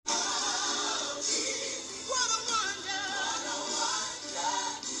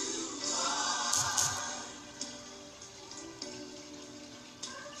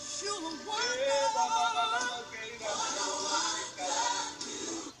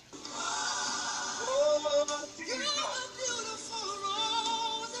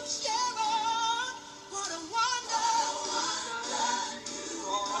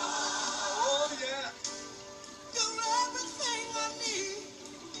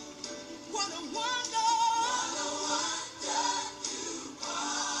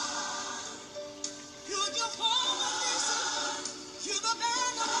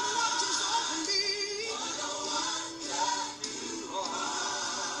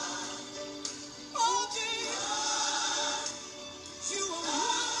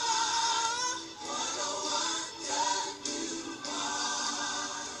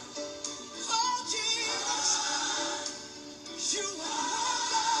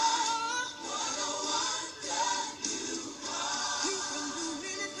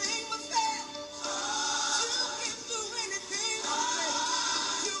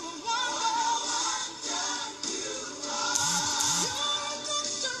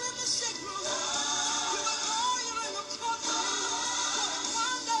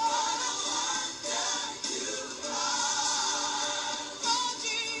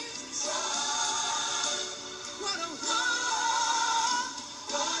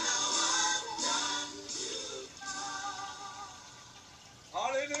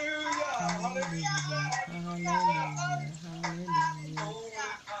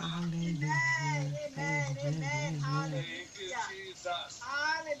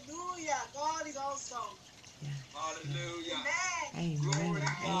Hallelujah. God is awesome. Yes. Hallelujah. Amen. Glory to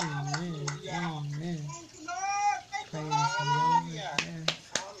God. Amen. Hallelujah. Amen. Thank you, Lord. Thank you, Praise Lord. the Lord. Hallelujah.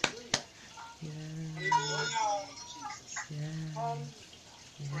 Yes. Hallelujah. Yes. Hallelujah. Jesus. Yes.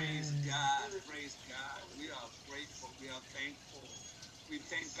 Hallelujah. Praise Yes. God. Praise God. We are grateful. We are thankful. We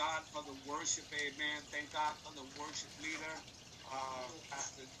thank God for the worship. Amen. Thank God for the worship leader,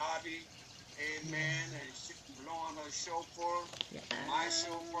 Pastor Dobby. Amen. And she blowing her shofar, my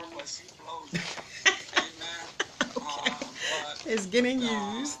shofar, but she blows it. Amen. Okay. But It's getting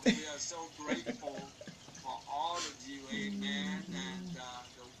used. we are so grateful for all of you. Amen. And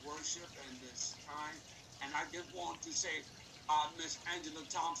the worship and this time. And I just want to say, Miss Angela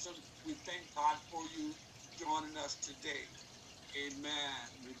Thompson, we thank God for you joining us today. Amen.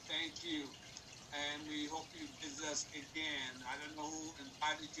 We thank you. And we hope you visit us again. I don't know who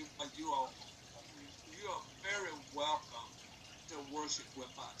invited you, but you are very welcome to worship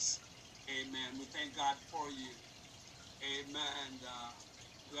with us. Amen. We thank God for you. Amen.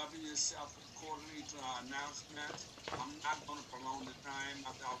 Govern yourself accordingly to our announcement. I'm not going to prolong the time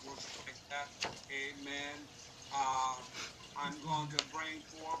after our worship like that. Amen. I'm going to bring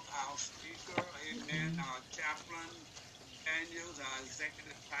forth our speaker. Amen. Our chaplain, Daniels, our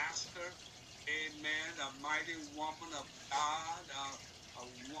executive pastor. Amen. A mighty woman of God. A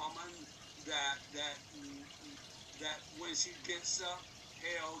woman that when she gets up,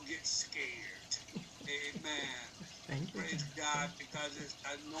 hell gets scared. Amen. Thank you. Praise God, because it's the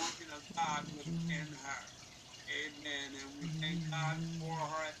anointing of God within her. Amen. And we thank God for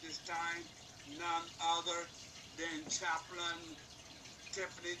her at this time. None other than Chaplain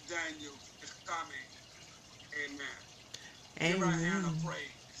Tiffany Daniels is coming. Amen. Give her a hand of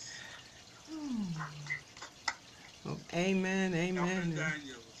praise. Oh, amen. Chaplain Amen.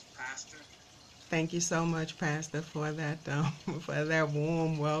 Daniels, Pastor. Thank you so much, Pastor, for that for that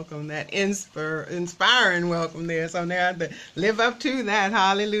warm welcome, that inspiring welcome there. So now I have to live up to that.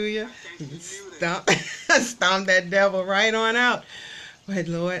 Hallelujah. Stomp that devil right on out. But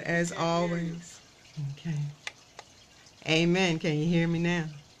Lord, as always. Okay. Amen. Can you hear me now?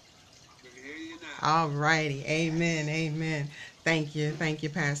 We can hear you now. All righty. Amen. Amen. Thank you,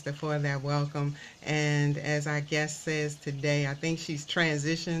 Pastor, for that welcome. And as our guest says today, I think she's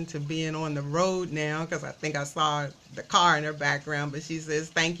transitioned to being on the road now, because I think I saw the car in her background. But she says,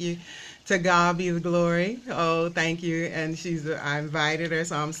 "Thank you, to God be the glory." Oh, thank you. And I invited her,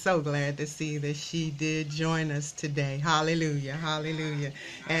 so I'm so glad to see that she did join us today. Hallelujah, hallelujah.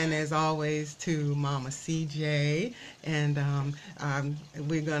 And as always, to Mama CJ, and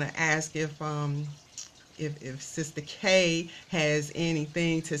we're gonna ask if Sister Kay has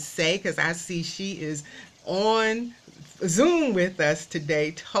anything to say, because I see she is on Zoom with us today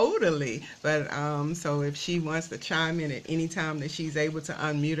totally. But so if she wants to chime in at any time that she's able to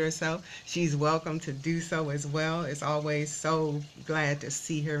unmute herself, she's welcome to do so as well. It's always so glad to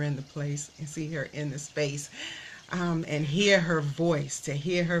see her in the place and see her in the space. And hear her voice,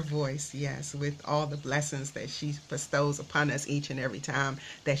 yes, with all the blessings that she bestows upon us each and every time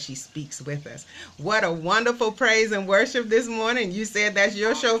that she speaks with us. What a wonderful praise and worship this morning. You said that's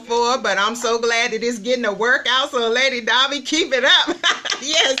your show for, but I'm so glad it is getting a workout. So Lady Dobby, keep it up.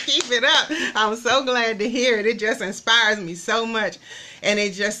 Yes, keep it up. I'm so glad to hear it. It just inspires me so much. And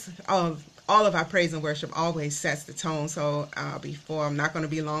it just, all of our praise and worship always sets the tone. So I'm not going to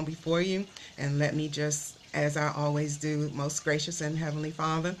be long before you. And let me just, as I always do, most gracious and heavenly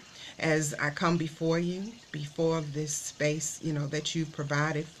Father, as I come before you, before this space, that you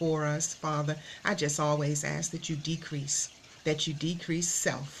provided for us, Father, I just always ask that you decrease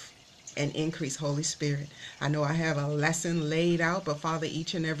self and increase Holy Spirit. I know I have a lesson laid out, but Father,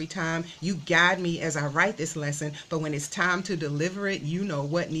 each and every time you guide me as I write this lesson, but when it's time to deliver it, you know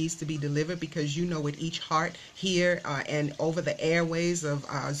what needs to be delivered, because you know what each heart here and over the airways of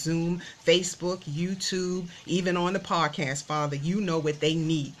Zoom, Facebook, YouTube, even on the podcast, Father, you know what they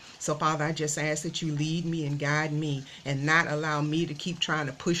need. So Father, I just ask that you lead me and guide me and not allow me to keep trying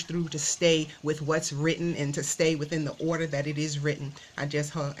to push through to stay with what's written and to stay within the order that it is written. I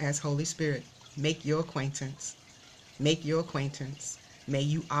just ask Holy Spirit, make your acquaintance. Make your acquaintance. May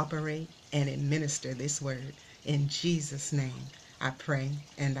you operate and administer this word. In Jesus' name, I pray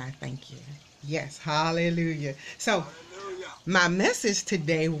and I thank you. Yes, hallelujah. So, my message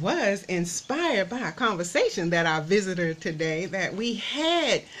today was inspired by a conversation that our visitor today that we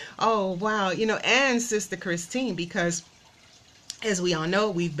had. Oh, wow. And Sister Christine, because as we all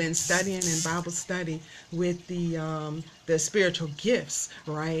know, we've been studying in Bible study with the spiritual gifts,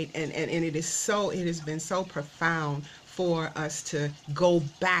 right? And it has been so profound for us to go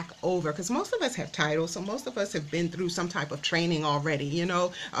back over, because most of us have titles, so most of us have been through some type of training already,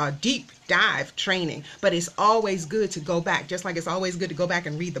 deep dive training. But it's always good to go back, just like it's always good to go back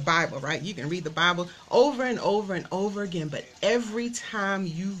and read the Bible, right? You can read the Bible over and over and over again, but every time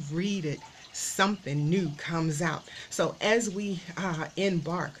you read it, something new comes out. So as we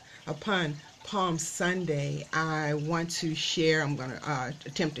embark upon Palm Sunday, I want to share, I'm going to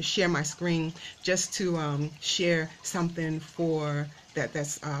attempt to share my screen just to share something for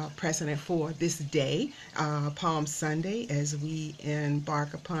that's precedent for this day, Palm Sunday, as we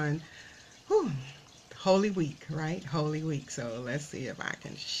embark upon Holy Week, right? Holy Week. So let's see if I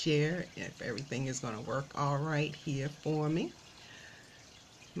can share, if everything is going to work all right here for me.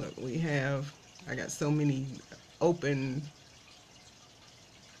 Look, I got so many open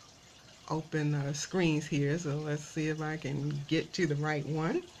screens here, so let's see if I can get to the right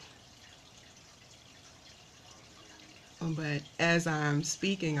one. But as I'm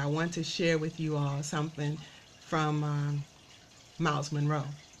speaking, I want to share with you all something from Miles Monroe.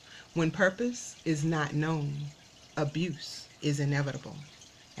 When purpose is not known, abuse is inevitable.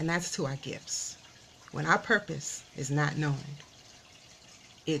 And that's to our gifts. When our purpose is not known,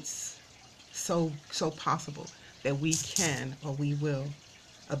 it's so possible that we can or we will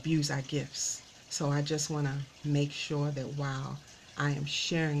abuse our gifts. So I just want to make sure that while I am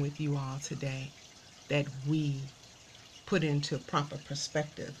sharing with you all today, that we put into proper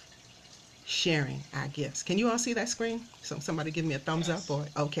perspective sharing our gifts. Can you all see that screen? So somebody give me a thumbs up, or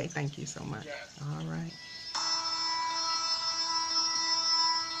okay, thank you so much. Yes. All right.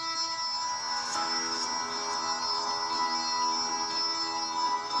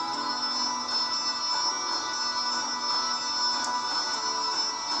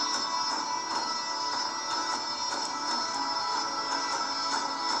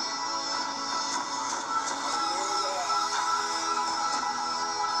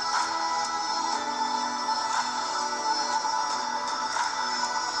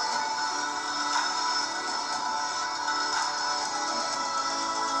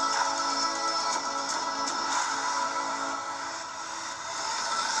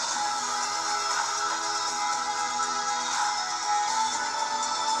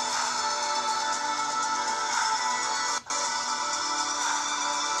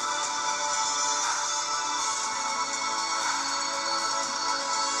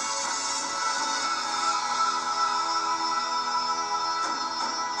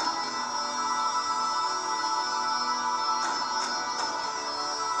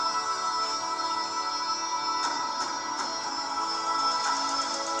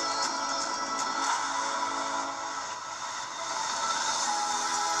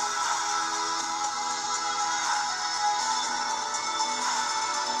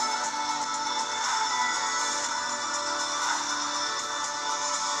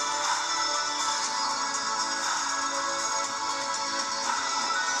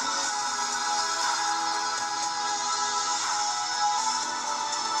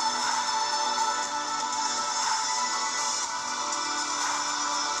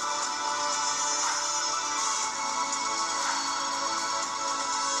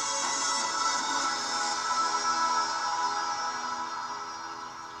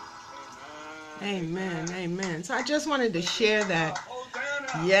 Amen, amen. So I just wanted to share that.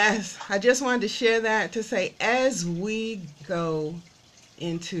 Yes, I just wanted to share that to say, as we go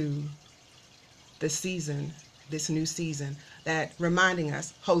into the season, this new season, that reminding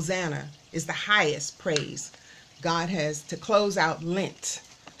us, Hosanna is the highest praise God has to close out Lent.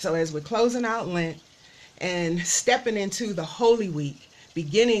 So as we're closing out Lent and stepping into the Holy Week,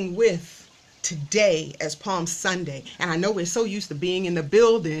 beginning with today as Palm Sunday. And I know we're so used to being in the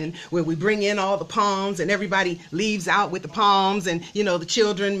building where we bring in all the palms and everybody leaves out with the palms, and the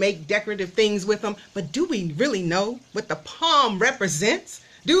children make decorative things with them. But do we really know what the palm represents?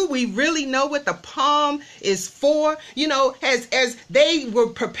 Do we really know what the palm is for? As they were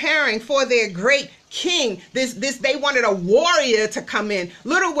preparing for their great king, they wanted a warrior to come in.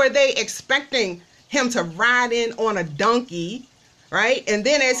 Little were they expecting him to ride in on a donkey, right? And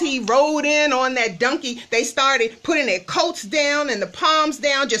then as he rode in on that donkey, they started putting their coats down and the palms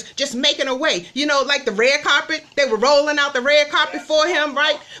down, just making a way. Like the red carpet, they were rolling out the red carpet for him,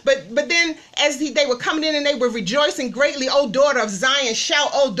 right? But then as they were coming in and they were rejoicing greatly, O daughter of Zion, shout,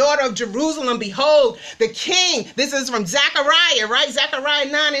 O daughter of Jerusalem, behold, the king. This is from Zechariah, right? Zechariah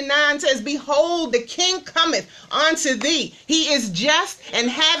 9:9 says, behold, the king cometh unto thee. He is just and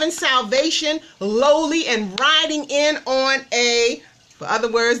having salvation, lowly, and riding in on a For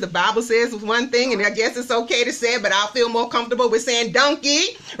other words, the Bible says one thing, and I guess it's okay to say it, but I'll feel more comfortable with saying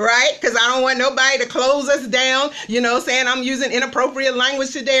donkey, right? Because I don't want nobody to close us down, saying I'm using inappropriate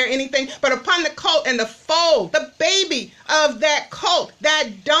language today or anything. But upon the colt and the foal, the baby of that colt,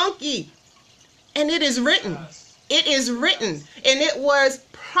 that donkey, and it is written, and it was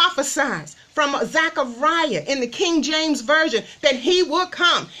prophesied from Zechariah in the King James Version that he would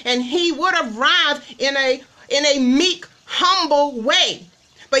come and he would arrive in a meek, humble way.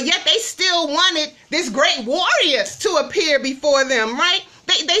 But yet they still wanted this great warrior to appear before them, right?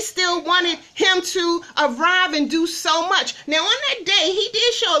 They still wanted him to arrive and do so much. Now, on that day, he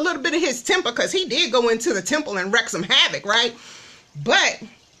did show a little bit of his temper because he did go into the temple and wreak some havoc, right? But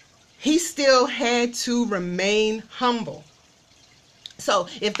he still had to remain humble. So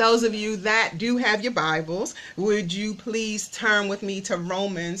if those of you that do have your Bibles, would you please turn with me to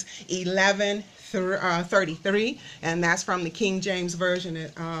Romans 11:33, and that's from the King James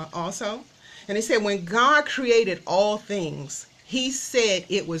Version also. And it said, when God created all things, he said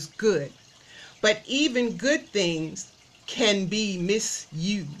it was good. But even good things can be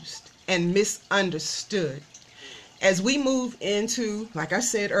misused and misunderstood. As we move into, like I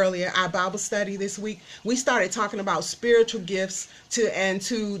said earlier, our Bible study this week, we started talking about spiritual gifts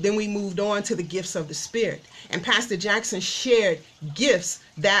then we moved on to the gifts of the Spirit. And Pastor Jackson shared gifts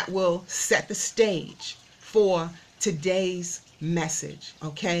that will set the stage for today's message,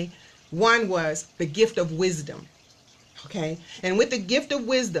 okay? One was the gift of wisdom, okay? And with the gift of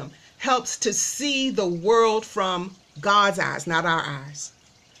wisdom helps to see the world from God's eyes, not our eyes,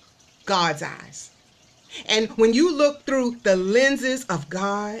 God's eyes. And when you look through the lenses of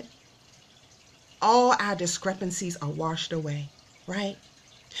God, all our discrepancies are washed away, right?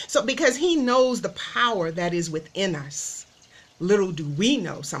 So because he knows the power that is within us, little do we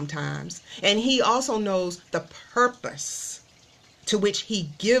know sometimes. And he also knows the purpose to which he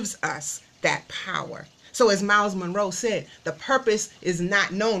gives us that power. So as Miles Monroe said, the purpose is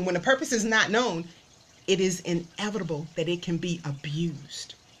not known. When the purpose is not known, it is inevitable that it can be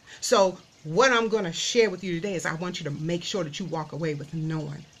abused. So what I'm going to share with you today is I want you to make sure that you walk away with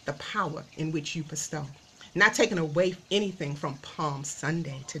knowing the power in which you bestow. Not taking away anything from Palm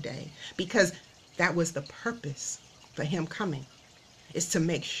Sunday today, because that was the purpose for him coming, is to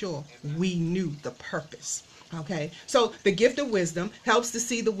make sure we knew the purpose. Okay, so the gift of wisdom helps to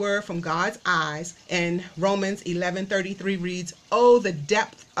see the word from God's eyes, and Romans 11:33 reads, "Oh, the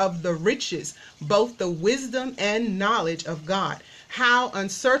depth of the riches, both the wisdom and knowledge of God. How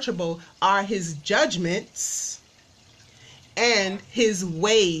unsearchable are his judgments, and his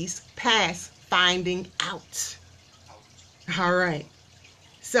ways past finding out." All right,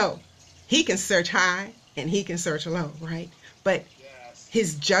 so he can search high and he can search low, right? But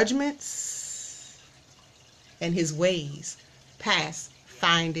his judgments and his ways past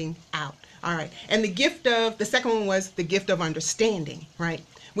finding out. All right. And the second one was the gift of understanding, right?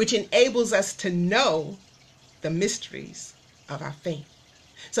 Which enables us to know the mysteries of our faith.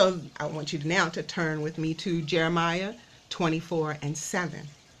 So I want you now to turn with me to Jeremiah 24:7.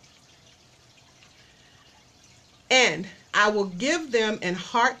 "And I will give them an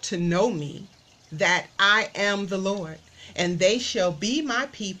heart to know me, that I am the Lord, and they shall be my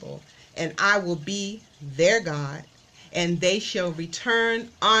people, and I will be their God, and they shall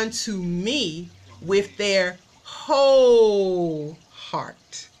return unto me with their whole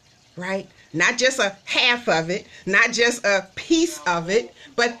heart," right? Not just a half of it, not just a piece of it,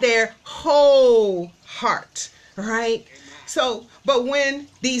 but their whole heart, right? So, but when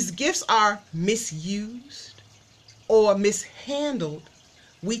these gifts are misused or mishandled,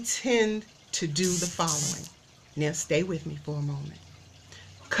 we tend to do the following. Now, stay with me for a moment.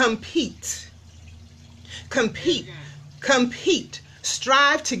 Compete.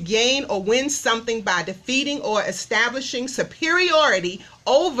 Strive to gain or win something by defeating or establishing superiority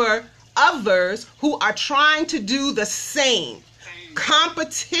over others who are trying to do the same.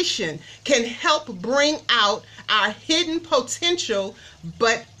 Competition can help bring out our hidden potential,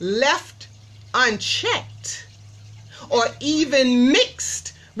 but left unchecked or even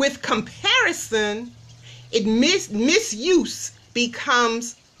mixed with comparison, misuse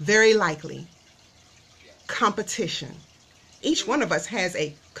becomes very likely. Competition. Each one of us has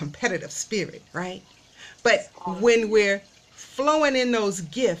a competitive spirit, right? But when we're flowing in those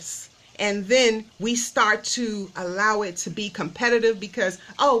gifts, and then we start to allow it to be competitive because,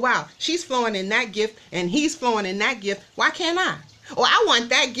 oh, wow, she's flowing in that gift and he's flowing in that gift. Why can't I? Or I want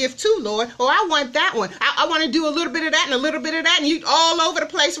that gift too, Lord. Or I want that one. I want to do a little bit of that and a little bit of that. And you all over the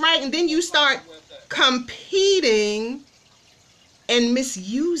place, right? And then you start competing and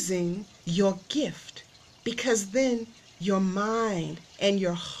misusing your gift, because then your mind and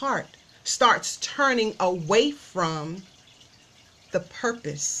your heart starts turning away from the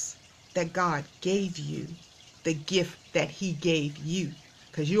purpose that God gave you, the gift that he gave you,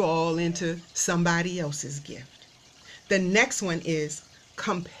 because you're all into somebody else's gift. The next one is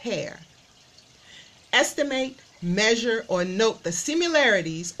compare. Estimate, measure, or note the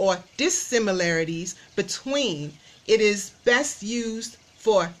similarities or dissimilarities between. It is best used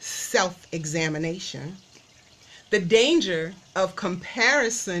for self-examination. The danger of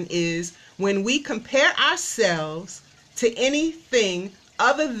comparison is when we compare ourselves to anything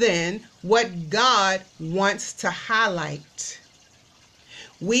other than what God wants to highlight.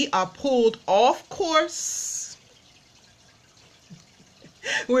 We are pulled off course.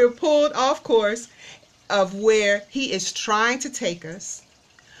 We're pulled off course of where he is trying to take us.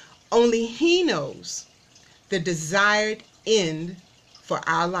 Only he knows the desired end for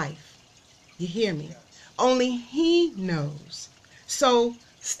our life. You hear me? Only he knows. So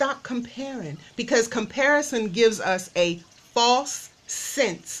stop comparing, because comparison gives us a false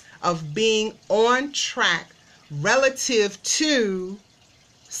sense of being on track relative to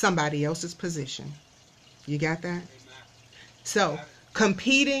somebody else's position. You got that? So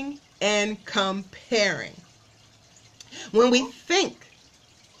competing and comparing. When we think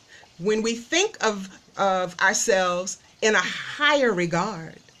of ourselves in a higher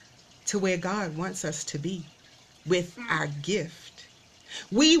regard to where God wants us to be with our gift,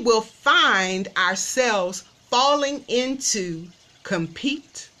 we will find ourselves falling into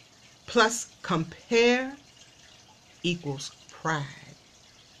compete plus compare equals pride.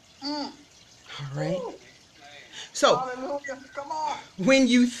 All right. So Come on. when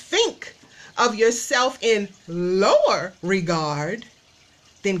you think of yourself in lower regard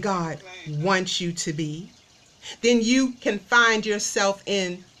than God wants you to be, then you can find yourself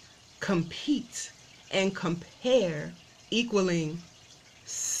in compete and compare equaling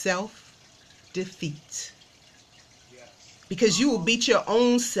self-defeat. Because you will beat your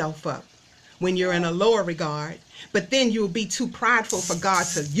own self up when you're in a lower regard, but then you'll be too prideful for God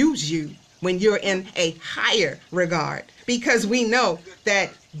to use you when you're in a higher regard. Because we know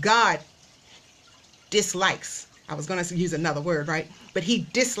that God dislikes, I was going to use another word, right? But he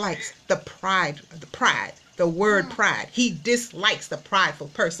dislikes the word pride. He dislikes the prideful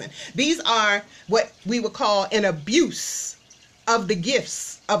person. These are what we would call an abuse of the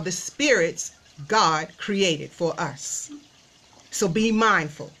gifts of the spirits God created for us. So be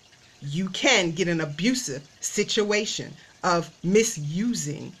mindful. You can get an abusive situation of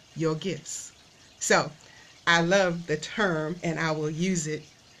misusing your gifts. So I love the term, and I will use it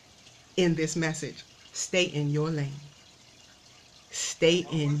in this message. Stay in your lane. Stay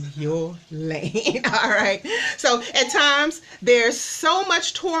in your lane. All right. So at times there's so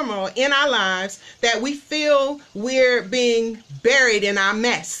much turmoil in our lives that we feel we're being buried in our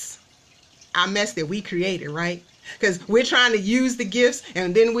mess that we created, right? Because we're trying to use the gifts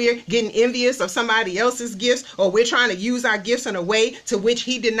and then we're getting envious of somebody else's gifts, or we're trying to use our gifts in a way to which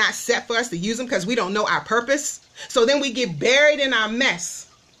he did not set for us to use them because we don't know our purpose. So then we get buried in our mess.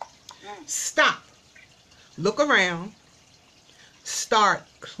 Stop. Look around. Start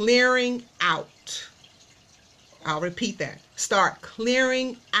clearing out. I'll repeat that. Start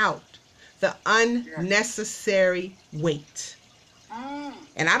clearing out the unnecessary weight.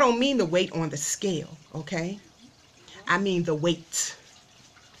 And I don't mean the weight on the scale, okay? I mean the weight.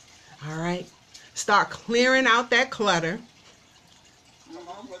 All right? Start clearing out that clutter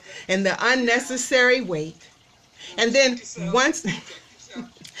and the unnecessary weight. And then once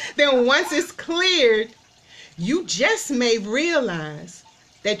it's cleared, you just may realize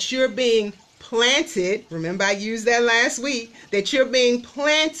that you're being planted. Remember, I used that last week, that you're being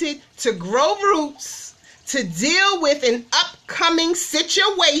planted to grow roots, to deal with an upcoming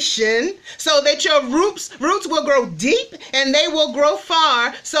situation, so that your roots will grow deep and they will grow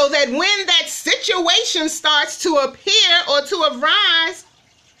far, so that when that situation starts to appear or to arise,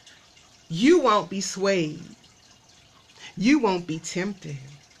 you won't be swayed. You won't be tempted.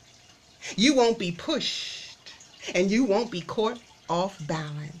 You won't be pushed. And you won't be caught off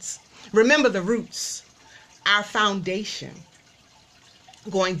balance. Remember the roots, our foundation,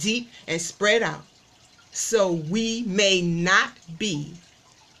 going deep and spread out, so we may not be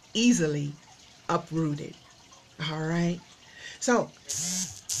easily uprooted. All right. So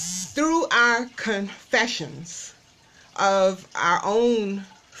through our confessions of our own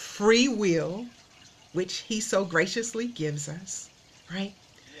free will, which he so graciously gives us, right?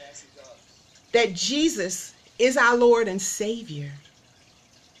 Yes, it does. That Jesus is our Lord and Savior.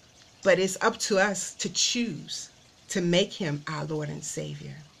 But it's up to us to choose to make him our Lord and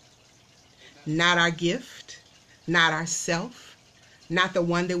Savior. Not our gift, not ourself, not the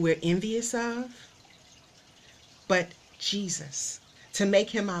one that we're envious of, but Jesus, to make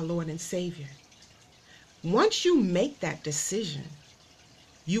him our Lord and Savior. Once you make that decision,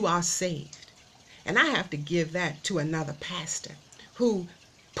 you are saved. And I have to give that to another pastor who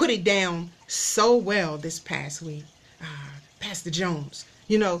put it down so well this past week, Pastor Jones.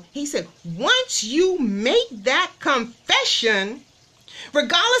 You know, he said, once you make that confession,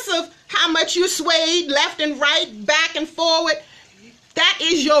 regardless of how much you swayed left and right, back and forward, that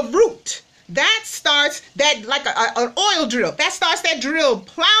is your root. That starts that like an oil drill. That starts that drill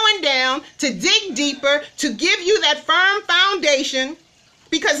plowing down to dig deeper, to give you that firm foundation.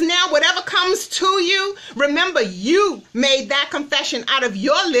 Because now whatever comes to you, remember you made that confession out of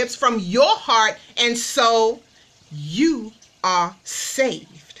your lips from your heart. And so you are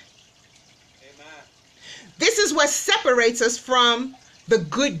saved. Amen. This is what separates us from the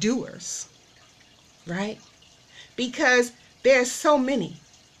good doers, right? Because there's so many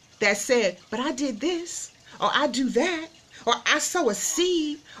that said, but I did this, or I do that, or I sow a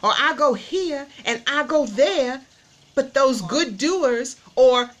seed, or I go here and I go there. But those good doers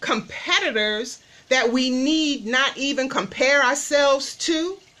or competitors that we need not even compare ourselves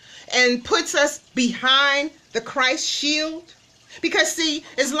to and puts us behind the Christ shield. Because see,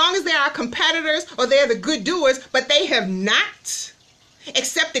 as long as they are competitors or they're the good doers, but they have not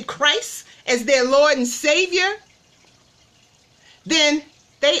accepted Christ as their Lord and Savior, then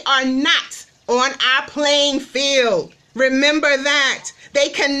they are not on our playing field. Remember that. They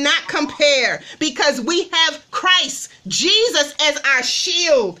cannot compare because we have Christ, Jesus, as our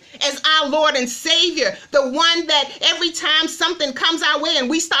shield, as our Lord and Savior, the one that every time something comes our way and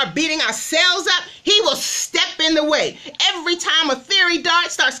we start beating ourselves up, he will step in the way. Every time a fiery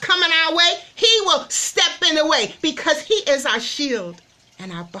dart starts coming our way, he will step in the way because he is our shield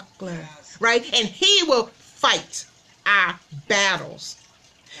and our buckler, right? And he will fight our battles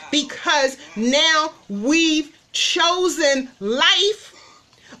because now we've chosen life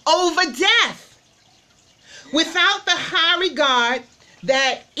over death. Without the high regard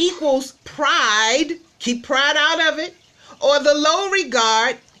that equals pride, keep pride out of it, or the low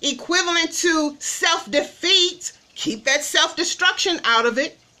regard equivalent to self-defeat, keep that self-destruction out of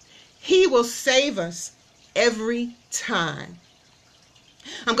it, he will save us every time.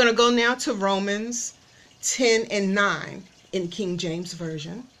 I'm going to go now to Romans 10:9 in King James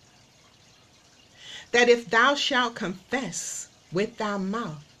Version. That if thou shalt confess with thy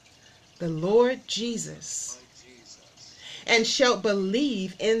mouth the Lord Jesus, and shalt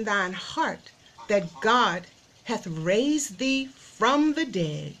believe in thine heart that God hath raised thee from the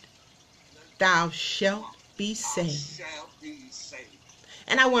dead, thou shalt be saved.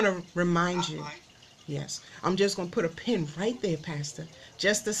 And I want to remind you, yes, I'm just going to put a pin right there, Pastor,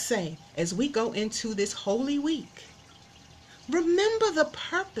 just to say, as we go into this Holy Week, remember the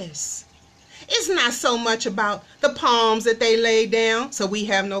purpose. It's not so much about the palms that they lay down. So we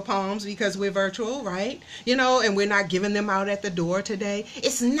have no palms because we're virtual, right? You know, and we're not giving them out at the door today.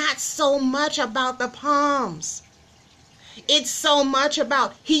 It's not so much about the palms. It's so much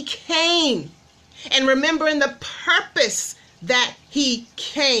about he came and remembering the purpose that he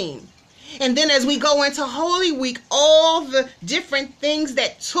came. And then as we go into Holy Week, all the different things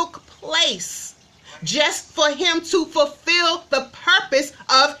that took place just for him to fulfill the purpose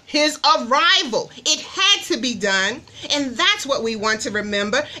of his arrival. It had to be done, and that's what we want to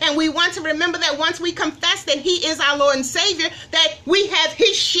remember. And we want to remember that once we confess that he is our Lord and Savior, that we have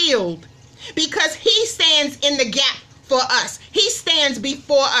his shield, because he stands in the gap for us. He stands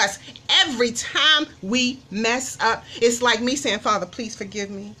before us. Every time we mess up, it's like me saying, Father, please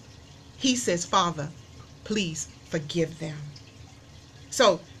forgive me. He says, Father, please forgive them.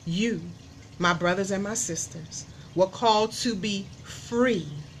 So you, my brothers and my sisters, were called to be free.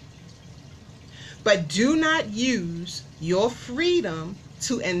 But do not use your freedom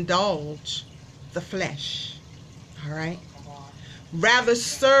to indulge the flesh. All right? Rather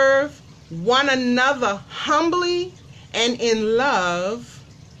serve one another humbly and in love,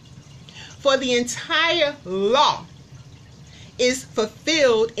 for the entire law is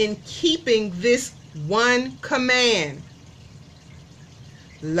fulfilled in keeping this one command.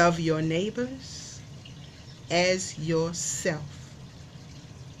 Love your neighbors as yourself.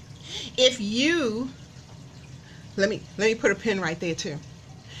 If you, let me put a pin right there too.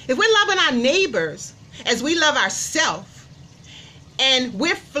 If we're loving our neighbors as we love ourselves, and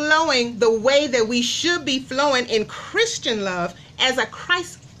we're flowing the way that we should be flowing in Christian love as a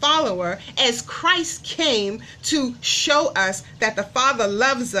Christ follower, as Christ came to show us that the Father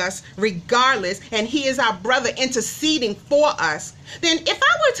loves us regardless, and he is our brother interceding for us, then if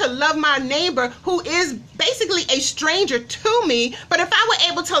I were to love my neighbor who is basically a stranger to me, but if I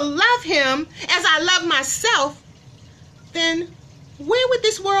were able to love him as I love myself, then where would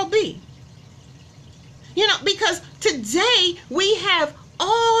this world be? You know, because today we have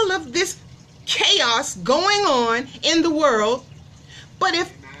all of this chaos going on in the world, but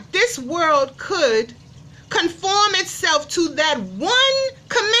if this world could conform itself to that one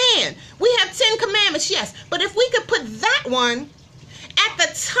command, we have 10 commandments, yes, but if we could put that one at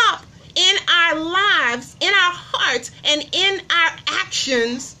the top in our lives, in our hearts, and in our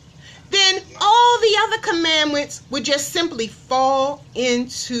actions, then all the other commandments would just simply fall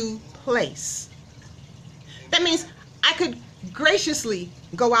into place. That means I could graciously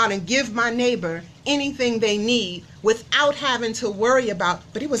go out and give my neighbor anything they need without having to worry about,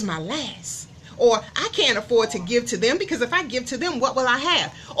 but it was my last. Or I can't afford to give to them because if I give to them, what will I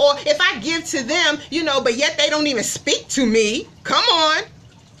have? Or if I give to them, you know, but yet they don't even speak to me. Come on.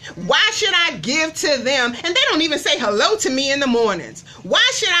 Why should I give to them? And they don't even say hello to me in the mornings. Why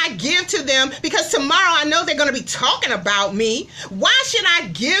should I give to them? Because tomorrow I know they're going to be talking about me. Why should I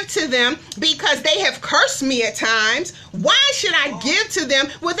give to them? Because they have cursed me at times. Why should I give to them?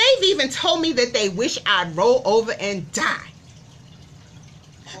 Well, they've even told me that they wish I'd roll over and die.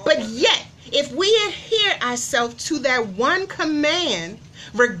 But yet, if we adhere ourselves to that one command,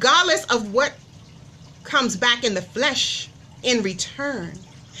 regardless of what comes back in the flesh in return,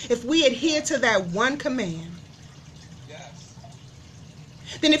 if we adhere to that one command, Yes.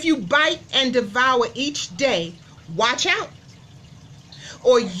 then if you bite and devour each day, watch out,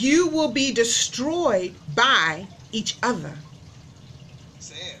 or you will be destroyed by each other.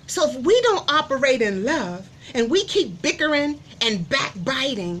 Say it. So if we don't operate in love and we keep bickering and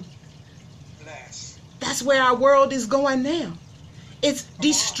backbiting, Bless. that's where our world is going now. It's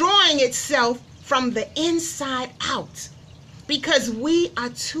destroying itself from the inside out because we are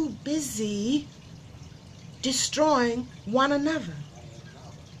too busy destroying one another.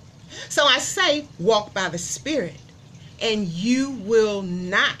 So I say, walk by the Spirit, and you will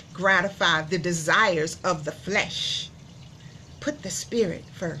not gratify the desires of the flesh. Put the Spirit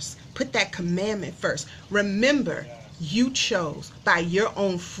first. Put that commandment first. Remember, you chose by your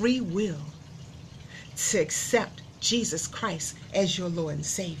own free will to accept Jesus Christ as your Lord and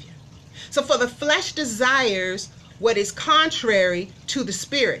Savior. So for the flesh desires what is contrary to the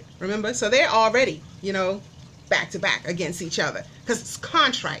Spirit. Remember? So they're already, back to back against each other because it's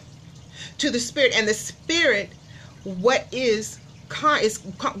contrite to the Spirit, and the Spirit what is contrary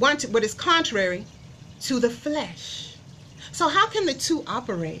to the flesh. So how can the two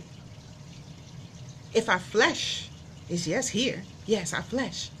operate? If our flesh is here, yes, our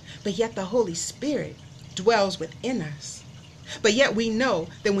flesh, but yet the Holy Spirit dwells within us. But yet we know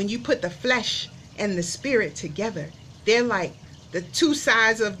that when you put the flesh and the Spirit together, they're like the two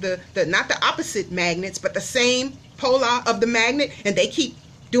sides of the not the opposite magnets, but the same polar of the magnet, and they keep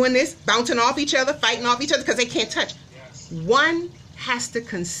doing this, bouncing off each other, fighting off each other because they can't touch. Yes. One has to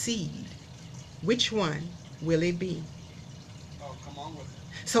concede. Which one will it be? Oh, come on with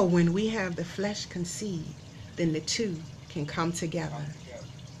it. So when we have the flesh concede, then the two can come together, Come together.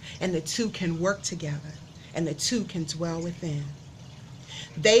 and the two can work together, and the two can dwell within.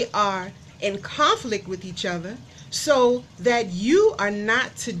 They are in conflict with each other so that you are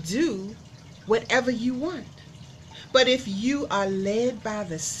not to do whatever you want. But if you are led by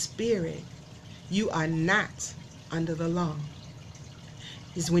the Spirit, you are not under the law.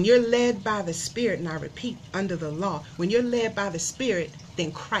 Is when you're led by the Spirit, and I repeat, under the law, when you're led by the Spirit,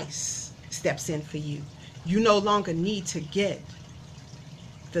 then Christ steps in for you. You no longer need to get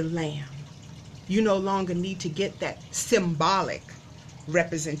the lamb. You no longer need to get that symbolic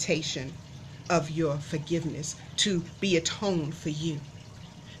representation of your forgiveness to be atoned for you.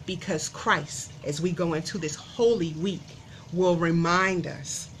 Because Christ, as we go into this holy week, will remind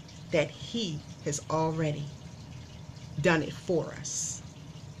us that he has already done it for us.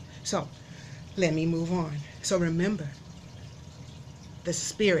 So let me move on. So remember, the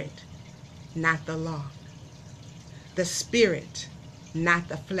Spirit, not the law. The Spirit, not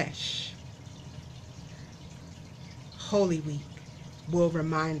the flesh. Holy Week will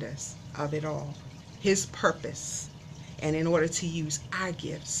remind us of it all, his purpose. And in order to use our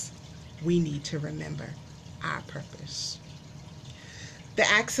gifts, we need to remember our purpose. The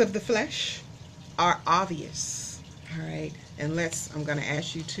acts of the flesh are obvious, all right? And I'm going to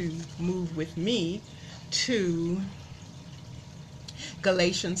ask you to move with me to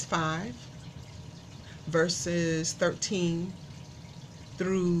Galatians 5, verses 13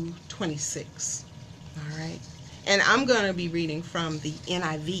 through 26. All right. And I'm going to be reading from the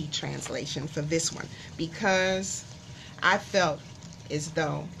NIV translation for this one because I felt as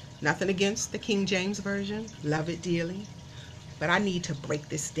though, nothing against the King James Version, love it dearly, but I need to break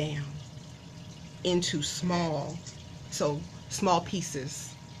this down into small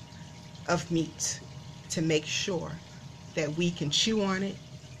pieces of meat to make sure that we can chew on it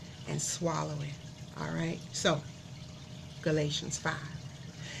and swallow it. All right. So Galatians 5.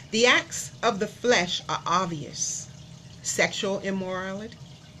 The acts of the flesh are obvious: sexual immorality,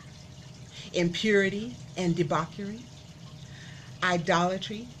 impurity and debauchery,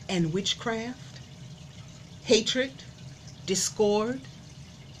 idolatry and witchcraft, hatred, discord,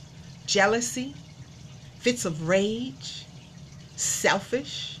 jealousy, fits of rage,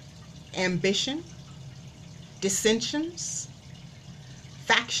 selfish ambition, dissensions,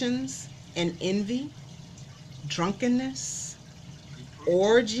 factions and envy, drunkenness,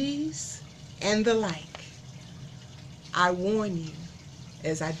 orgies, and the like. I warn you,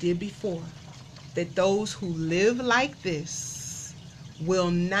 as I did before, that those who live like this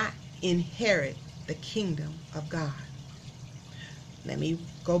will not inherit the kingdom of God. Let me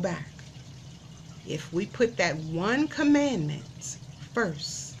go back. If we put that one commandment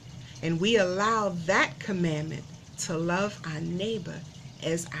first, and we allow that commandment to love our neighbor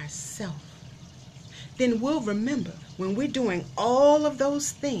as ourselves, then we'll remember when we're doing all of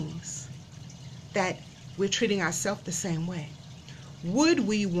those things that we're treating ourselves the same way. Would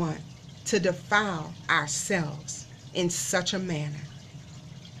we want to defile ourselves in such a manner?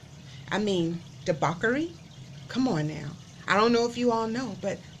 I mean, debauchery? Come on now. I don't know if you all know,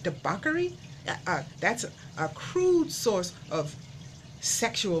 but debauchery, that's a crude source of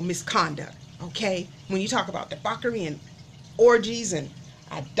sexual misconduct, okay? When you talk about debauchery and orgies and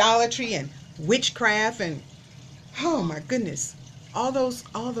idolatry and witchcraft and, oh my goodness, all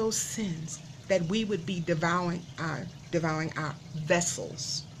those sins that we would be devouring our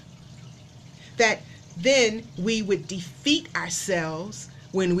vessels, that then we would defeat ourselves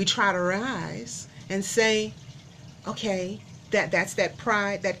when we try to rise and say, okay, that's that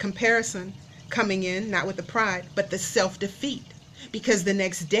pride, that comparison coming in, not with the pride, but the self-defeat. Because the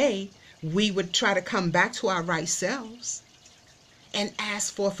next day we would try to come back to our right selves and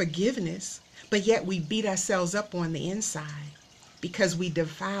ask for forgiveness, but yet we beat ourselves up on the inside because we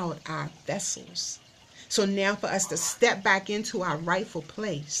defiled our vessels. So now for us to step back into our rightful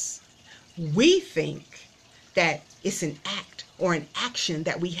place, we think that it's an act or an action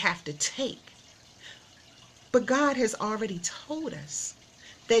that we have to take. But God has already told us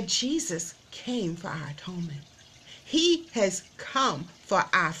that Jesus came for our atonement. He has come for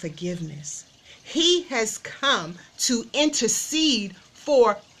our forgiveness. He has come to intercede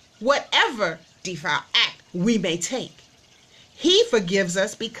for whatever defile act we may take. He forgives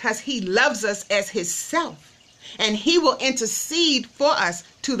us because he loves us as his self, and he will intercede for us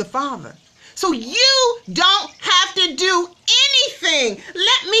to the Father. So you don't have to do anything.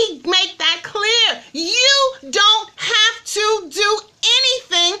 Let me make that clear. You don't have to do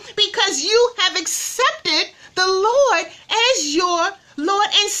anything because you have accepted the Lord as your Lord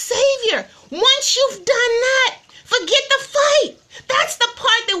and Savior. Once you've done that, forget the fight. That's the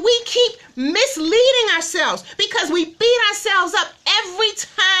part that we keep misleading ourselves because we beat ourselves up every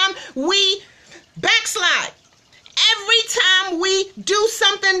time we backslide. Every time we do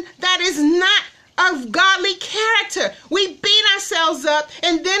something that is not of godly character, we beat ourselves up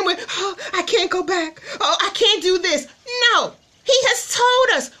and then I can't go back. Oh, I can't do this. No, he has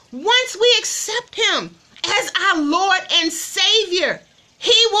told us once we accept him as our Lord and Savior,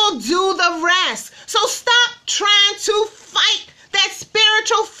 he will do the rest. So stop trying to fight that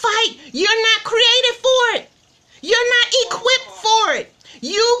spiritual fight. You're not created for it. You're not equipped for it.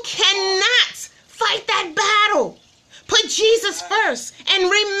 You cannot fight that battle. Put Jesus first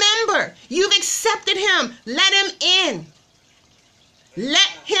and remember, you've accepted him. Let him in. Let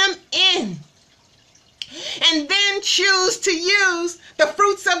him in. And then choose to use the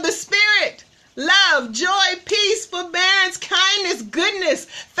fruits of the Spirit. Love, joy, peace, forbearance, kindness, goodness,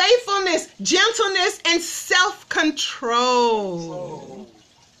 faithfulness, gentleness, and self-control.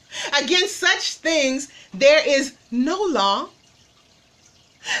 Against such things, there is no law.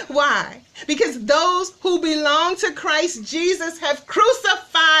 Why? Because those who belong to Christ Jesus have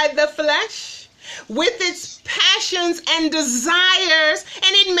crucified the flesh with its passions and desires,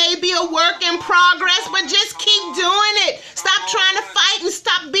 and it may be a work in progress, but just keep doing it. Stop trying to fight and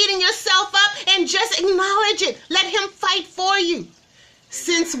stop beating yourself up and just acknowledge it. Let him fight for you.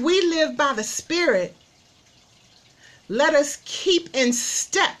 Since we live by the Spirit, let us keep in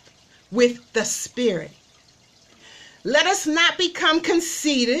step with the Spirit. Let us not become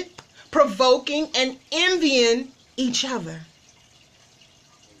conceited, provoking, and envying each other.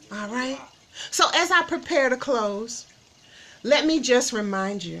 All right? So as I prepare to close, let me just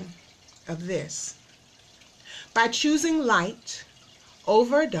remind you of this. By choosing light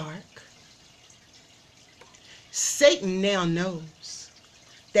over dark, Satan now knows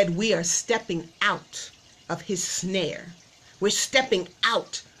that we are stepping out of his snare. We're stepping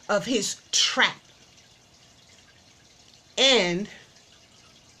out of his trap. And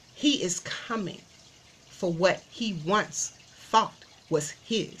he is coming for what he once thought was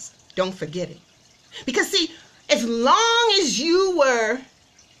his. Don't forget it. Because see, as long as you were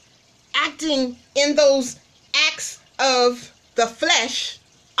acting in those acts of the flesh,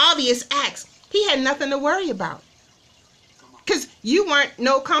 obvious acts, he had nothing to worry about. Because you weren't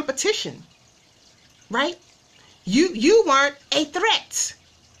no competition, right? You weren't a threat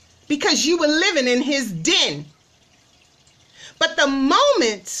because you were living in his den. But the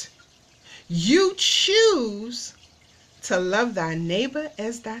moment you choose to love thy neighbor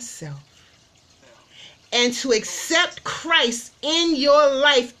as thyself and to accept Christ in your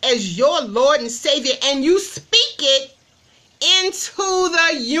life as your Lord and Savior, and you speak it into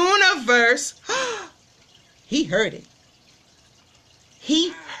the universe, he heard it.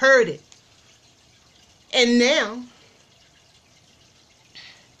 He heard it. And now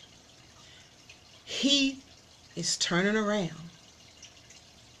he is turning around,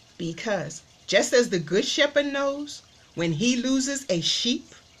 because just as the good shepherd knows when he loses a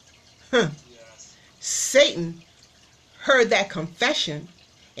sheep, Satan heard that confession,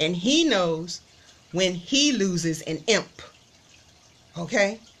 and he knows when he loses an imp.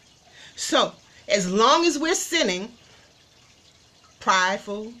 Okay? So, as long as we're sinning,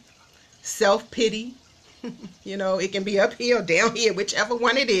 prideful, self-pity, you know, it can be up here or down here, whichever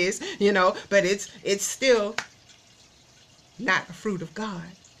one it is, you know, but it's still not a fruit of God.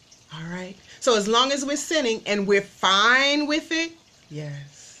 All right? So as long as we're sinning and we're fine with it,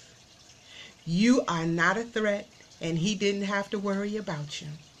 yes, you are not a threat, and he didn't have to worry about you.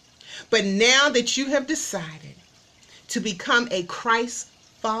 But now that you have decided to become a Christ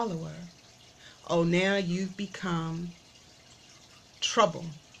follower, oh, now you've become trouble,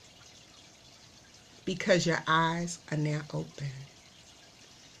 because your eyes are now open.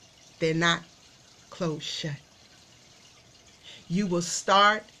 They're not closed shut. You will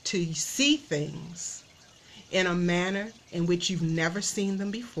start to see things in a manner in which you've never seen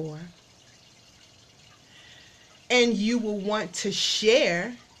them before. And you will want to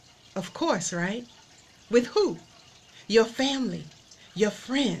share, of course, right? With who? Your family, your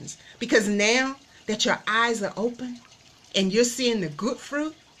friends. Because now that your eyes are open and you're seeing the good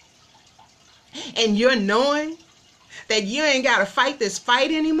fruit, and you're knowing that you ain't got to fight this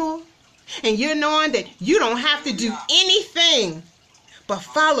fight anymore, and you're knowing that you don't have to do anything but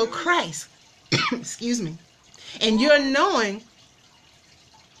follow Christ, excuse me, and you're knowing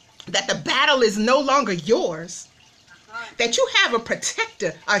that the battle is no longer yours, that you have a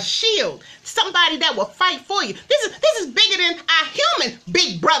protector, a shield, somebody that will fight for you. This is bigger than our human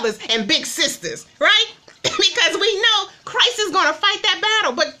big brothers and big sisters, right? Because we know Christ is going to fight that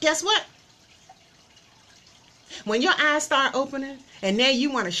battle. But guess what? When your eyes start opening and now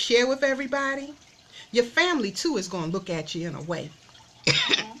you want to share with everybody, your family too is going to look at you in a way.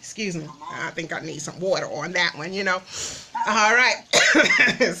 Excuse me. I think I need some water on that one, you know. All right.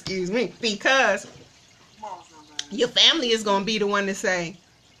 Excuse me. Because your family is going to be the one to say,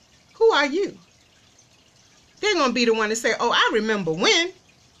 who are you? They're going to be the one to say, oh, I remember when.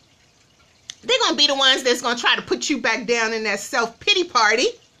 They're going to be the ones that's going to try to put you back down in that self-pity party,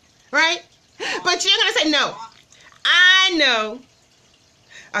 right? But you're going to say, no, I know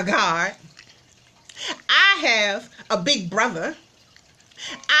a God. I have a big brother.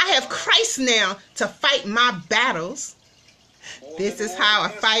 I have Christ now to fight my battles. This is how I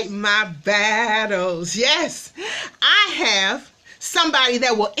fight my battles. Yes, I have somebody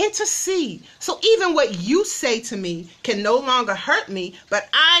that will intercede. So even what you say to me can no longer hurt me, but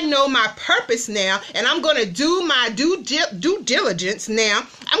I know my purpose now, and I'm going to do my due diligence now.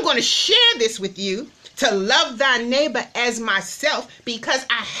 I'm going to share this with you, to love thy neighbor as myself, because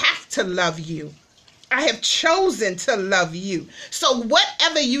I have to love you. I have chosen to love you. So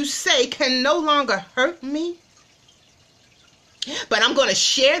whatever you say can no longer hurt me. But I'm going to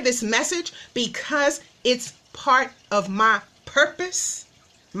share this message because it's part of my purpose,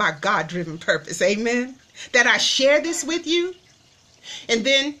 my God-driven purpose. Amen. That I share this with you. And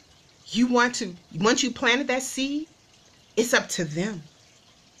then once you planted that seed, it's up to them.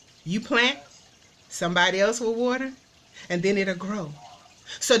 You plant, somebody else will water, and then it'll grow.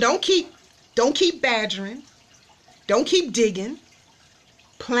 So don't keep badgering. Don't keep digging.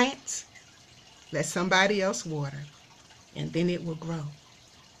 Plant. Let somebody else water. And then it will grow.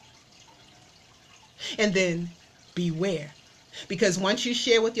 And then beware. Because once you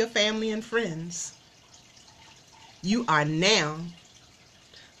share with your family and friends, you are now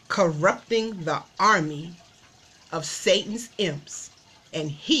corrupting the army of Satan's imps. And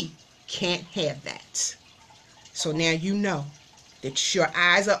he can't have that. So now you know that your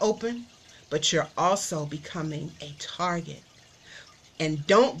eyes are open, but you're also becoming a target. And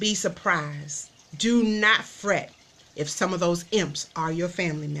don't be surprised. Do not fret if some of those imps are your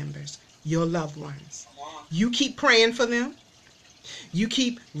family members, your loved ones. You keep praying for them. You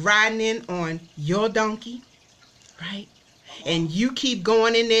keep riding in on your donkey, right? And you keep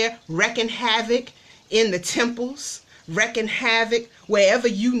going in there wrecking havoc in the temples, wrecking havoc wherever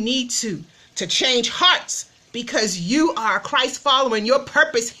you need to change hearts, because you are a Christ follower and your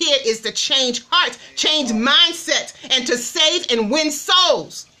purpose here is to change hearts, change mindsets, and to save and win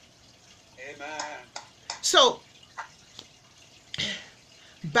souls. Amen. So,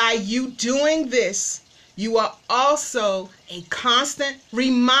 by you doing this, you are also a constant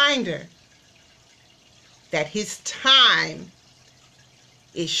reminder that his time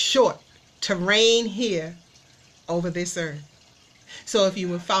is short to reign here over this earth. So if you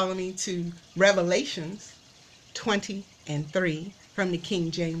would follow me to Revelations 20:3 from the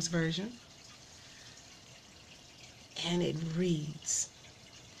King James Version. And it reads,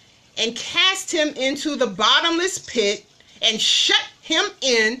 "And cast him into the bottomless pit, and shut him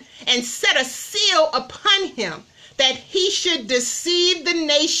in, and set a seal upon him, that he should deceive the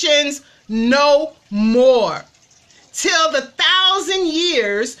nations no more, till the 1,000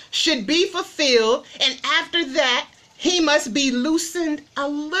 years should be fulfilled, and after that he must be loosened a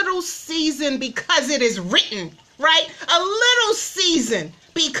little season, because it is written," right? A little season,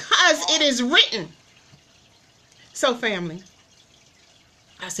 because it is written. So family,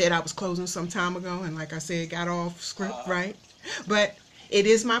 I said I was closing some time ago, and like I said, got off script, right? But it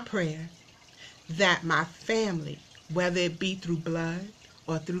is my prayer that my family, whether it be through blood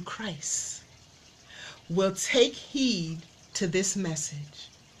or through Christ, will take heed to this message,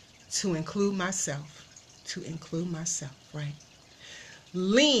 to include myself, right?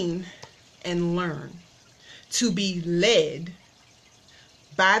 Lean and learn to be led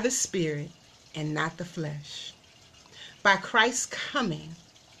by the Spirit and not the flesh, by Christ's coming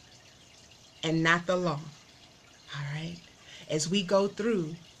and not the law. All right? As we go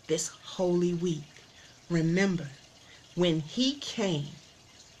through this holy week, remember, when he came,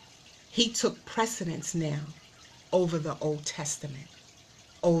 he took precedence now over the Old Testament,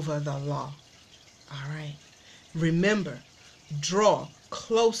 over the law. All right? Remember, draw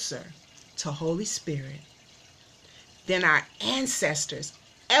closer to Holy Spirit than our ancestors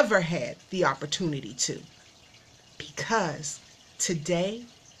ever had the opportunity to. Because today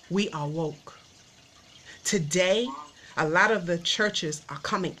we are woke. Today, a lot of the churches are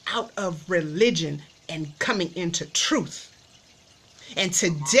coming out of religion and coming into truth. And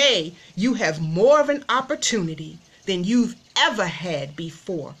today you have more of an opportunity than you've ever had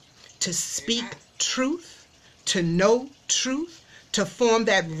before to speak truth, to know truth, to form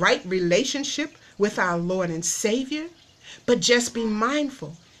that right relationship with our Lord and Savior. But just be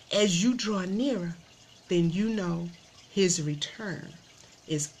mindful, as you draw nearer, then you know his return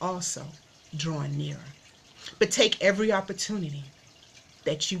is also drawing nearer. But take every opportunity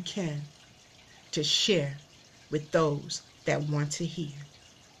that you can to share with those that want to hear.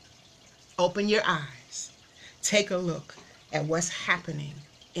 Open your eyes. Take a look at what's happening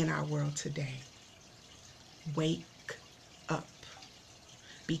in our world today. Wake up,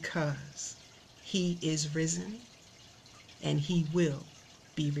 because he is risen and he will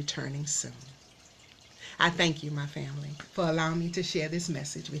be returning soon. I thank you, my family, for allowing me to share this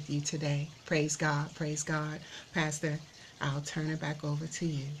message with you today. Praise God, praise God. Pastor, I'll turn it back over to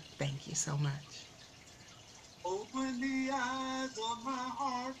you. Thank you so much. Open the eyes of my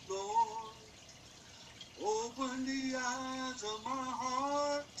heart, Lord. Open the eyes of my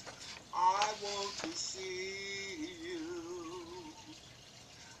heart. I want to see you.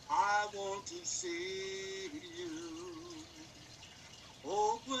 I want to see you.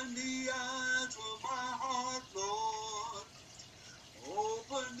 Open the eyes of my heart, Lord.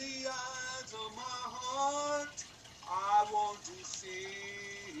 Open the eyes of my heart. I want to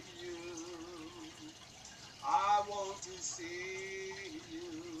see you. I want to see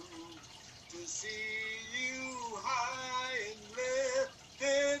you. To see you high and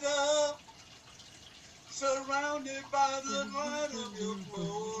lifted up, surrounded by the light of your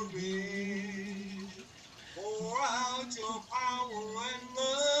glory. Pour out your power and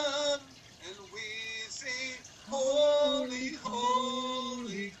love, and we sing Holy,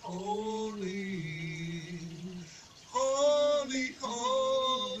 holy, holy. Holy,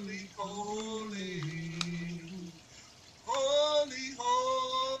 holy, holy. Holy,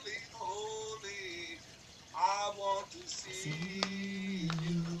 holy, holy. I want to see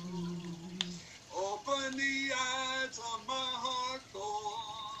you. Open the eyes of my heart,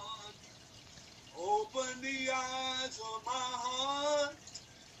 Lord. Open the eyes of my heart.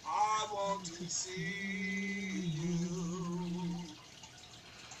 I want to see you.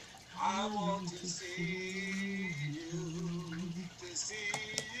 I want to see you. To see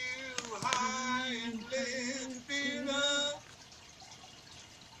you high and lifted up.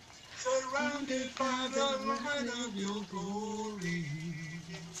 Surrounded by the light of your glory.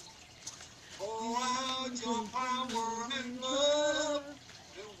 Pour out your power and love.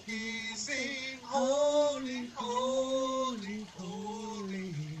 And we sing holy, holy,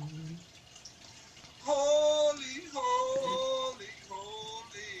 holy. Holy, holy,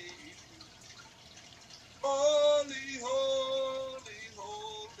 holy. Holy, holy,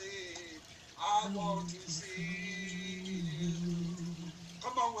 holy. I want to see you.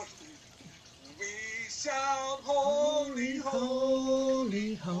 Come on with me. We shout holy,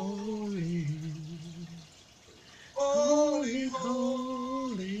 holy, holy. holy,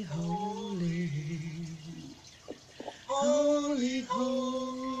 holy, holy. Holy,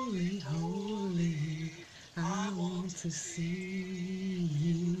 holy, holy. I want to see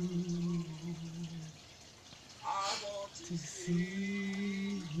you. I want To to see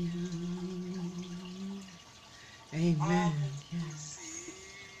see you. I Amen. want to Yes.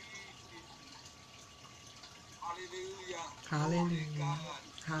 see you. Hallelujah. Hallelujah. Glory to God.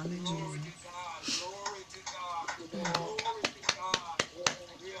 Hallelujah. Glory to God. Glory to God. Glory to God.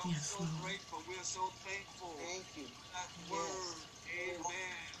 We are Yes, so Lord. grateful. We are so thankful Thank you. for that word.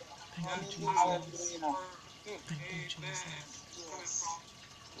 Amen. Thank That you, powerful Jesus. word. Thank you, Amen. Jesus. Coming Yes. from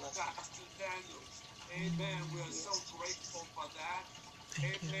Bless Pastor Daniels. Amen. We are so Yes, grateful for that.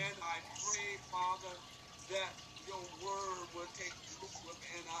 Thank you. Amen. I pray, Father, that your word will take root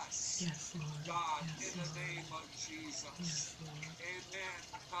within us. Yes, Lord. God, Yes, in the Lord. name of Jesus. Yes, Lord. Amen.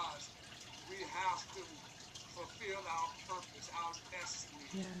 Because we have to fulfill our purpose, our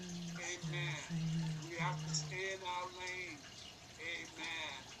destiny. Yes. Amen. Yes. Amen. We have to Amen. stay in our lane.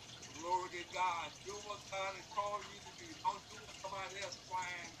 Amen. Glory to God. Do what God has called you to do. Don't do what somebody else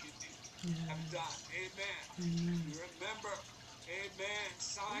trying to do. Have done. Yes. Amen. Amen. You remember, amen,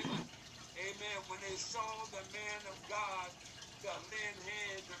 Simon, amen, when they saw the man of God laying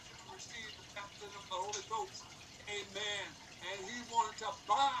hands and receive the baptism of the Holy Ghost, amen, and he wanted to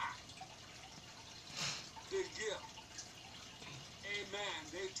buy the gift,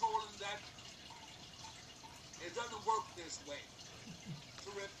 amen. They told him that it doesn't work this way.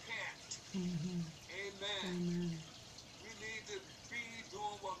 To repent, Mm-hmm. amen. Amen. We need to be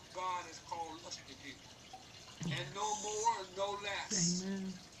doing what God has called us to do, Yes. and no more and no less.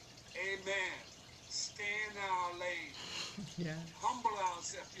 Amen. Amen. Stay in our lane. Yes. Humble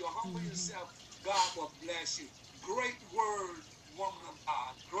ourselves. You humble yourself, God will bless you. Great word, woman of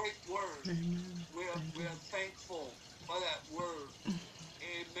God. Great word. Amen. We're thankful for that word.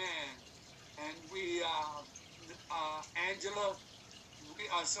 Amen. And we, Angela, we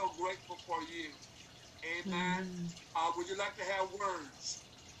are so grateful for you. Amen. Would you like to have words?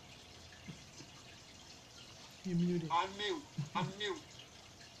 You're muted. Unmute. Unmute.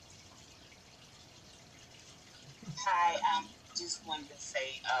 Hi, just wanted to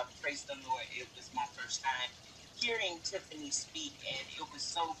say, praise the Lord. It was my first time hearing Tiffany speak, and it was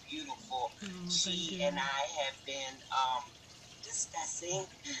so beautiful. She and I have been discussing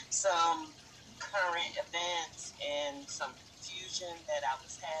some current events and some confusion that I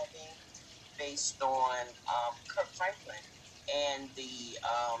was having based on Kirk Franklin and the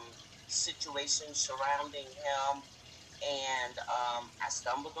situation surrounding him. And I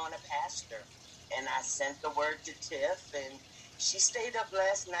stumbled on a pastor, and I sent the word to Tiff, and she stayed up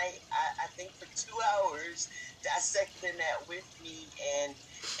last night, I think for 2 hours, dissecting that with me and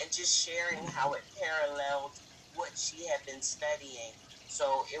just sharing how it paralleled what she had been studying.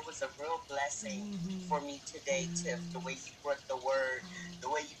 So it was a real blessing for me today, Tiff, the way you brought the word, the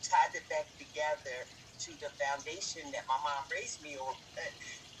way you tied it back together to the foundation that my mom raised me on,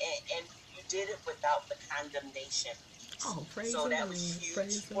 and you did it without the condemnation. Oh, praise So the that Lord. was huge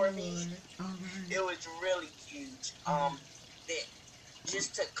Praise the for Lord. me. All right. It was really huge. That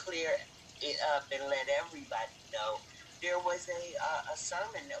just to clear it up and let everybody know, there was a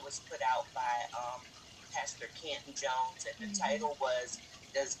sermon that was put out by Pastor Kenton Jones, and the title was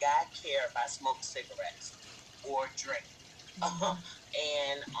 "Does God Care If I Smoke Cigarettes or Drink?"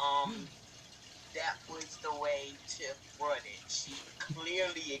 And that was the way Tiff brought it. She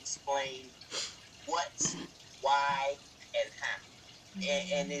clearly explained what, why, and how.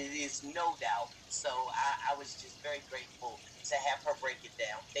 And it is no doubt. So I was just very grateful to have her break it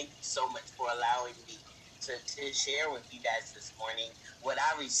down. Thank you so much for allowing me to share with you guys this morning what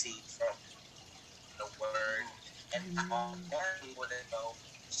I received from the word. And I want to go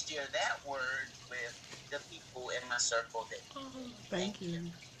share that word with the people in my circle. Thank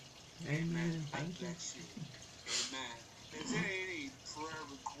you. Amen. Thank you. Amen. Is there any prayer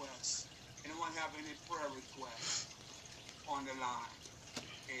requests? Anyone have any prayer requests on the line?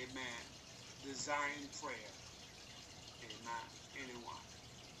 Amen. Desiring prayer. Amen. Anyone?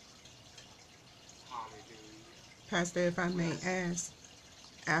 Hallelujah. Pastor, if I may ask,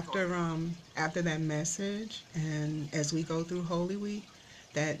 after that message and as we go through Holy Week,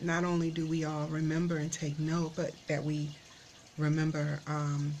 that not only do we all remember and take note, but that we remember,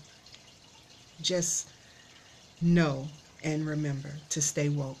 just know and remember to stay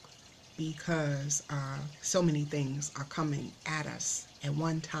woke, because so many things are coming at us at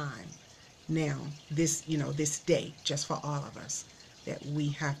one time. Now, this day, just for all of us, that we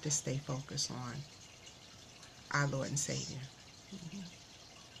have to stay focused on our Lord and Savior.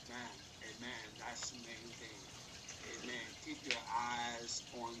 Amen. That's the main thing. Amen. Keep your eyes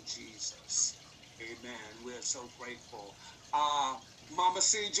on Jesus. Amen. We're so grateful. Mama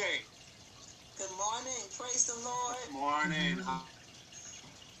CJ. Good morning. Praise the Lord. Good morning.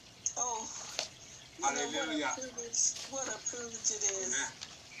 Oh, Hallelujah. What a privilege it is Amen.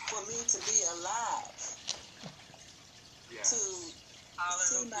 for me to be alive. Yeah. To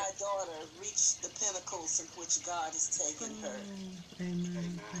see my daughter reach the pinnacles in which God has taken her.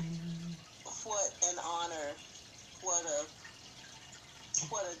 Amen. What an honor. What a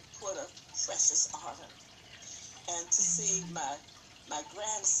precious honor. And to see my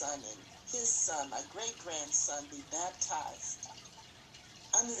grandson and his son, my great-grandson, be baptized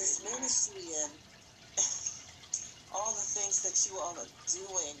under this ministry, and all the things that you all are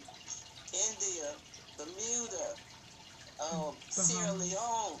doing. India, Bermuda, Sierra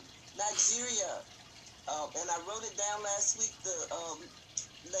Leone, Nigeria, and I wrote it down last week, the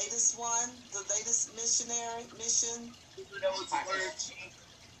latest mission.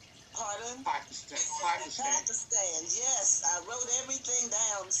 Pardon? Pakistan. Yes, I wrote everything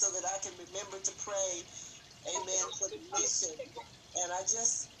down so that I can remember to pray, amen, for the mission. And I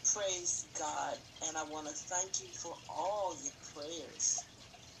just praise God, and I want to thank you for all your prayers,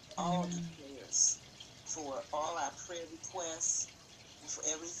 for all our prayer requests, and for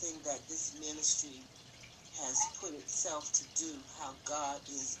everything that this ministry has put itself to do, how God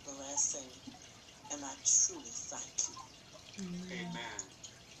is blessing, and I truly thank you. Amen.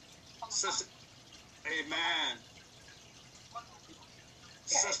 Sister, amen.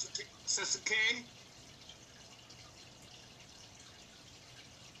 Sister Kay.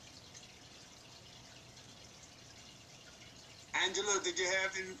 Angela, did you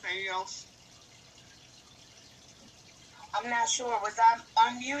have anything else? I'm not sure. Was I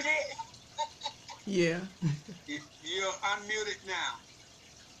unmuted? Yeah. You're unmuted now.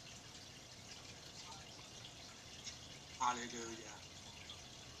 Hallelujah.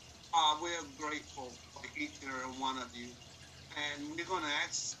 We're grateful for each and every one of you. And we're going to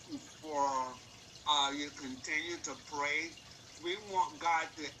ask for you to continue to pray. We want God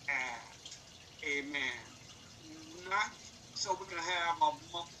to act. Amen. Not so we can have a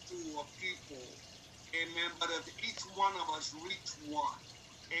multitude of people. Amen. But if each one of us reach one.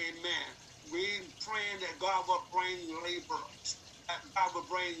 Amen. We're praying that God will bring laborers, that God will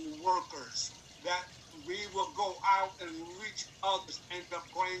bring workers, that we will go out and reach others and to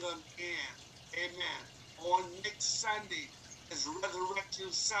bring them in. Amen. On next Sunday is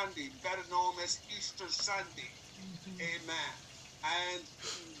Resurrection Sunday, better known as Easter Sunday. Amen. And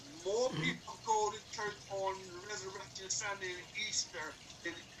more people go to church on Resurrection Sunday and Easter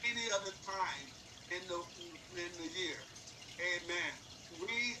than any other time in the year. Amen.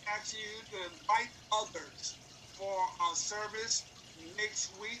 We ask you to invite others for our service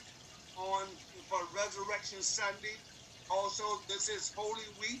next week for Resurrection Sunday. Also, this is Holy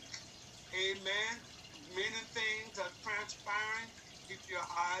Week. Amen. Many things are transpiring. Keep your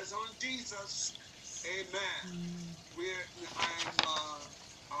eyes on Jesus. Amen.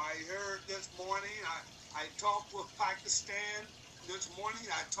 I heard this morning, I talked with Pakistan this morning.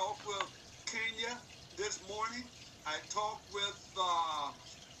 I talked with Kenya this morning. I talked with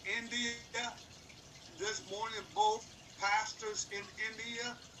India this morning, both pastors in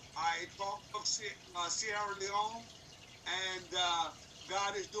India. I talked with Sierra Leone, and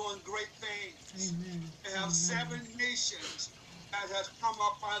God is doing great things. Amen. We have 7 nations that has come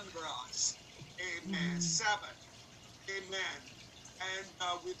up under us. Amen. 7. Amen. And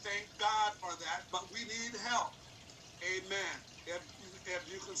we thank God for that, but we need help. Amen. If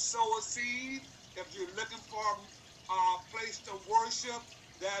you can sow a seed, if you're looking for a place to worship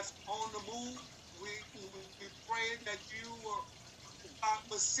that's on the move, we pray that God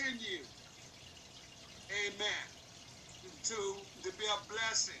will send you, amen, to be a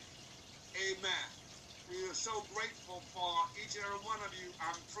blessing. Amen. We are so grateful for each and every one of you.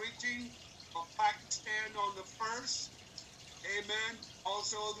 I'm preaching for Pakistan on the 1st. Amen.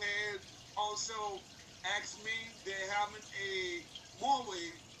 Also, they also asked me, they're having a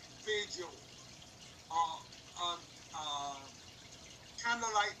Morway vigil,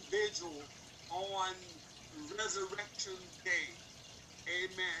 candlelight vigil on Resurrection Day.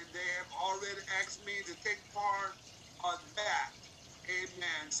 Amen. They have already asked me to take part of that.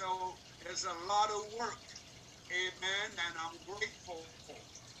 Amen. So there's a lot of work. Amen. And I'm grateful.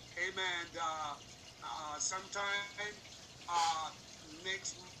 Amen. Sometime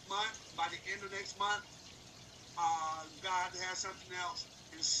next month, by the end of next month, God has something else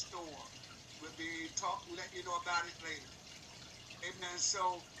in store. We'll be letting you know about it later. Amen.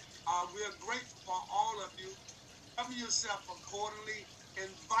 So we're grateful for all of you. Cover yourself accordingly.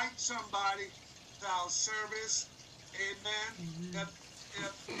 Invite somebody to our service. Amen.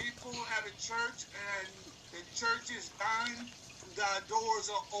 If people at a church and the church is dying, the doors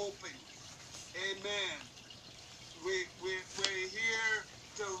are open. Amen. We're here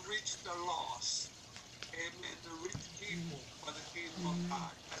to reach the lost. Amen. To reach people for the kingdom of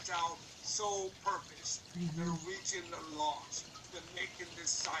God. That's our sole purpose. To reaching the lost. To making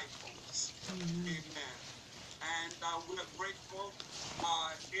disciples. Amen. And we're grateful.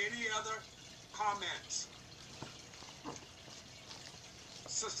 Any other comments?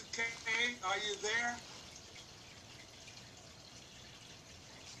 Sister Kay, are you there?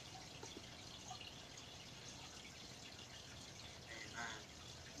 Amen.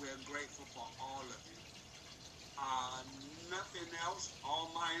 We're grateful for all of you. Nothing else. All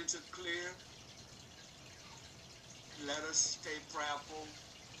minds are clear. Let us stay prayerful.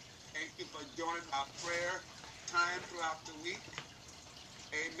 Thank you for joining our prayer time throughout the week.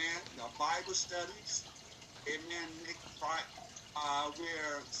 Amen. The Bible studies. Amen.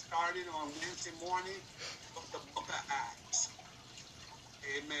 We're starting on Wednesday morning with the book of Acts.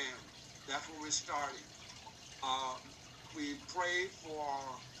 Amen. That's where we're starting. We pray for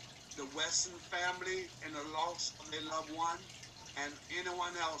the Weston family and the loss of their loved one, and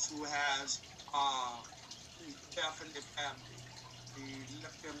anyone else who has death in their family. We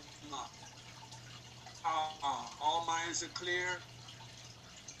lift them up. All minds are clear.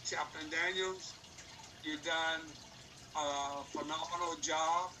 Chaplain Daniels, you've done a phenomenal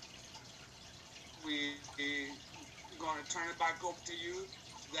job. We're going to turn it back over to you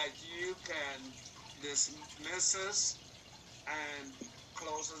that you can dismiss us and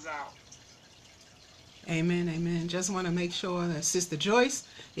close us out. Amen, amen. Just want to make sure that Sister Joyce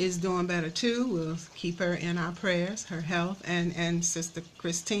is doing better too. We'll keep her in our prayers, her health, and Sister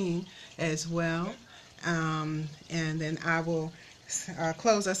Christine as well. And then I will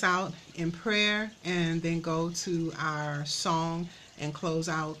close us out in prayer and then go to our song and close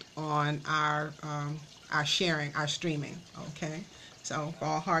out on our sharing, our streaming. Okay? So for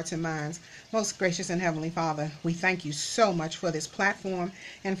all hearts and minds, most gracious and heavenly Father, we thank you so much for this platform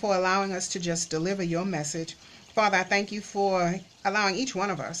and for allowing us to just deliver your message. Father, I thank you for allowing each one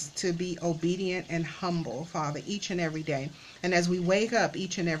of us to be obedient and humble, Father, each and every day. And as we wake up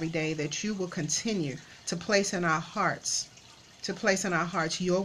each and every day, that you will continue to place in our hearts your